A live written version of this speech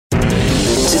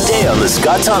Today on The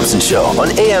Scott Thompson Show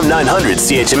on AM 900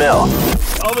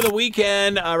 CHML. Over the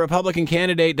weekend, Republican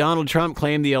candidate Donald Trump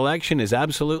claimed the election is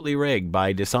absolutely rigged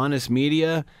by dishonest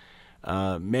media,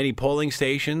 many polling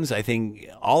stations, I think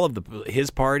all of his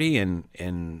party and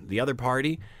the other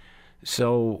party.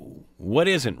 So what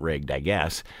isn't rigged, I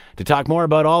guess? To talk more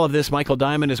about all of this, Michael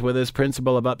Diamond is with us,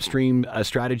 principal of Upstream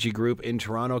Strategy Group in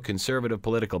Toronto, conservative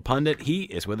political pundit. He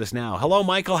is with us now. Hello,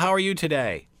 Michael. How are you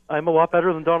today? I'm a lot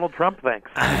better than Donald Trump,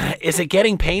 thanks. Is it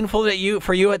getting painful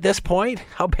for you at this point?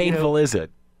 How painful is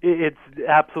it? It's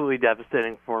absolutely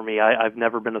devastating for me. I've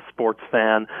never been a sports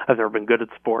fan. I've never been good at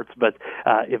sports. But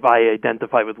if I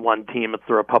identify with one team, it's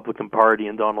the Republican Party,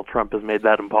 and Donald Trump has made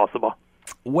that impossible.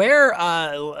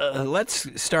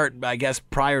 Let's start, I guess,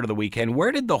 prior to the weekend.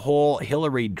 Where did the whole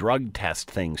Hillary drug test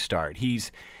thing start?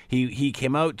 He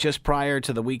came out just prior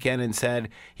to the weekend and said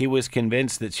he was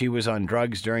convinced that she was on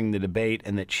drugs during the debate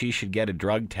and that she should get a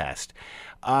drug test.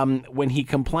 When he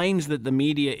complains that the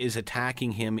media is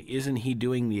attacking him, isn't he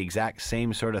doing the exact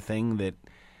same sort of thing that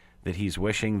he's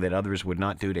wishing that others would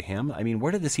not do to him? I mean,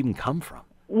 where did this even come from?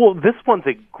 Well, this one's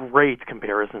a great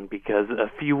comparison because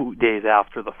a few days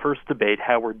after the first debate,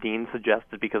 Howard Dean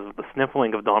suggested, because of the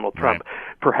sniffling of Donald Trump,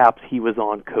 perhaps he was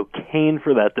on cocaine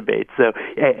for that debate. So,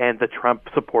 and the Trump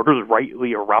supporters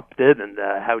rightly erupted, and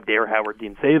how dare Howard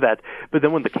Dean say that? But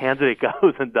then when the candidate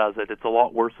goes and does it, it's a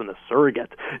lot worse than a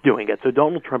surrogate doing it. So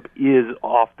Donald Trump is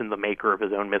often the maker of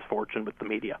his own misfortune with the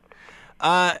media.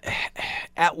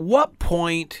 At what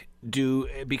point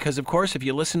because of course if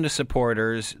you listen to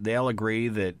supporters, they'll agree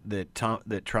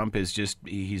that Trump is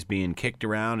he's being kicked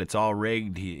around, it's all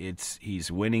rigged,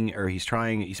 he's winning, or he's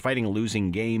fighting a losing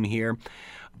game here.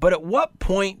 But at what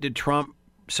point did Trump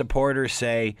supporters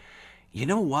say, you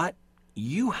know what,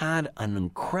 you had an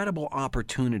incredible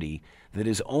opportunity that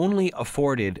is only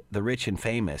afforded the rich and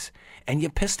famous, and you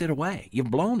pissed it away,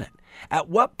 you've blown it? At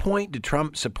what point do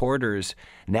Trump supporters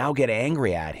now get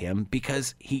angry at him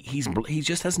because he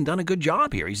just hasn't done a good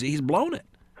job here? He's blown it.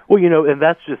 Well, and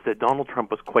that's just it. Donald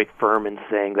Trump was quite firm in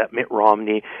saying that Mitt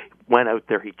Romney went out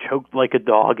there, he choked like a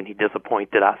dog, and he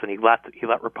disappointed us, and he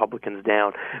let Republicans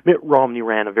down. Mitt Romney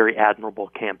ran a very admirable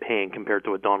campaign compared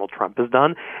to what Donald Trump has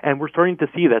done, and we're starting to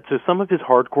see that. So some of his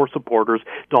hardcore supporters,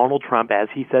 Donald Trump, as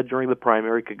he said during the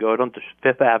primary, could go out onto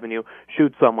Fifth Avenue,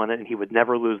 shoot someone, and he would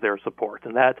never lose their support.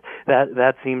 And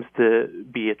that seems to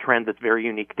be a trend that's very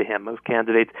unique to him. Most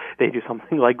candidates, they do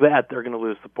something like that, they're going to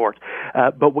lose support.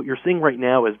 But what you're seeing right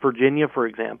now is Virginia, for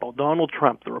example. Donald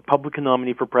Trump, the Republican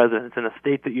nominee for president in a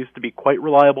state that used to be quite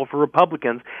reliable for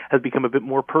Republicans, has become a bit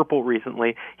more purple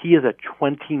recently. He is at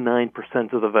 29%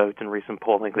 of the vote in recent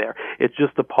polling there. It's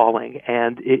just appalling.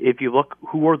 And if you look,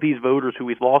 who are these voters who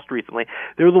he's lost recently?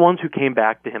 They're the ones who came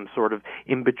back to him sort of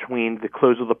in between the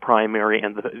close of the primary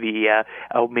and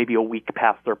maybe a week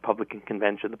past the Republican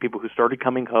convention. The people who started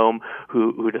coming home,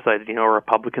 who decided, a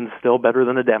Republican's still better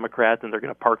than a Democrat, and they're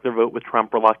going to park their vote with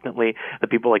Trump reluctantly. The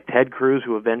people like Ted Cruz,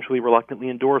 who eventually reluctantly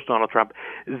endorsed Donald Trump,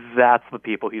 that's the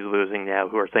people he's losing now,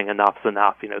 who are saying enough's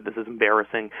enough. This is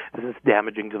embarrassing. This is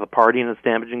damaging to the party, and it's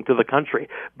damaging to the country.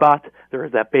 But there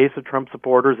is that base of Trump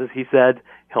supporters, as he said,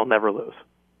 he'll never lose.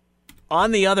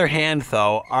 On the other hand,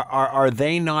 though, are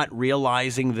they not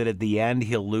realizing that at the end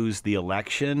he'll lose the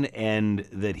election and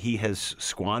that he has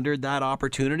squandered that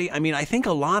opportunity? I mean, I think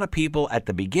a lot of people at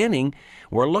the beginning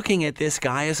were looking at this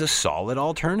guy as a solid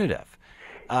alternative.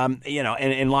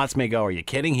 And lots may go, are you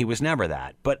kidding? He was never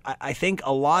that. But I think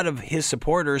a lot of his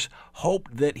supporters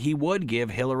hoped that he would give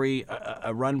Hillary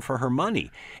a run for her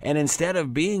money. And instead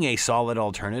of being a solid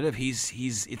alternative,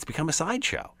 it's become a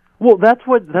sideshow. Well, that's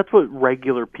what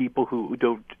regular people who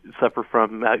don't suffer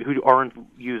from who aren't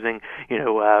using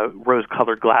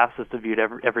rose-colored glasses to view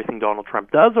everything Donald Trump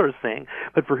does are saying.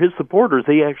 But for his supporters,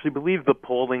 they actually believe the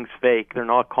polling's fake. They're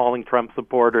not calling Trump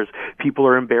supporters. People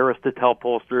are embarrassed to tell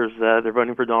pollsters they're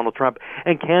voting for Donald Trump.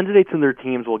 And candidates and their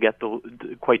teams will get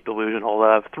quite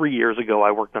delusional. 3 years ago,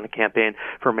 I worked on a campaign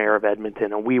for mayor of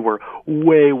Edmonton, and we were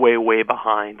way, way, way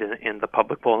behind in the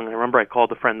public polling. I remember I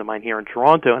called a friend of mine here in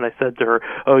Toronto, and I said to her,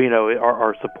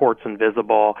 our support's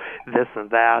invisible, this and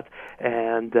that,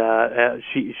 and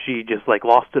she just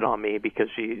lost it on me because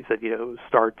she said,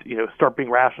 start being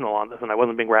rational on this, and I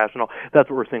wasn't being rational. That's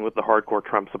what we're seeing with the hardcore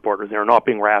Trump supporters. They're not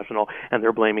being rational, and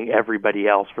they're blaming everybody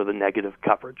else for the negative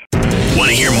coverage. Want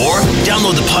to hear more?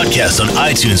 Download the podcast on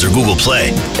iTunes or Google Play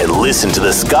and listen to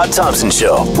The Scott Thompson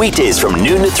Show weekdays from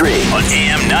noon to 3 on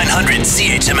AM 900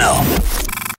 CHML.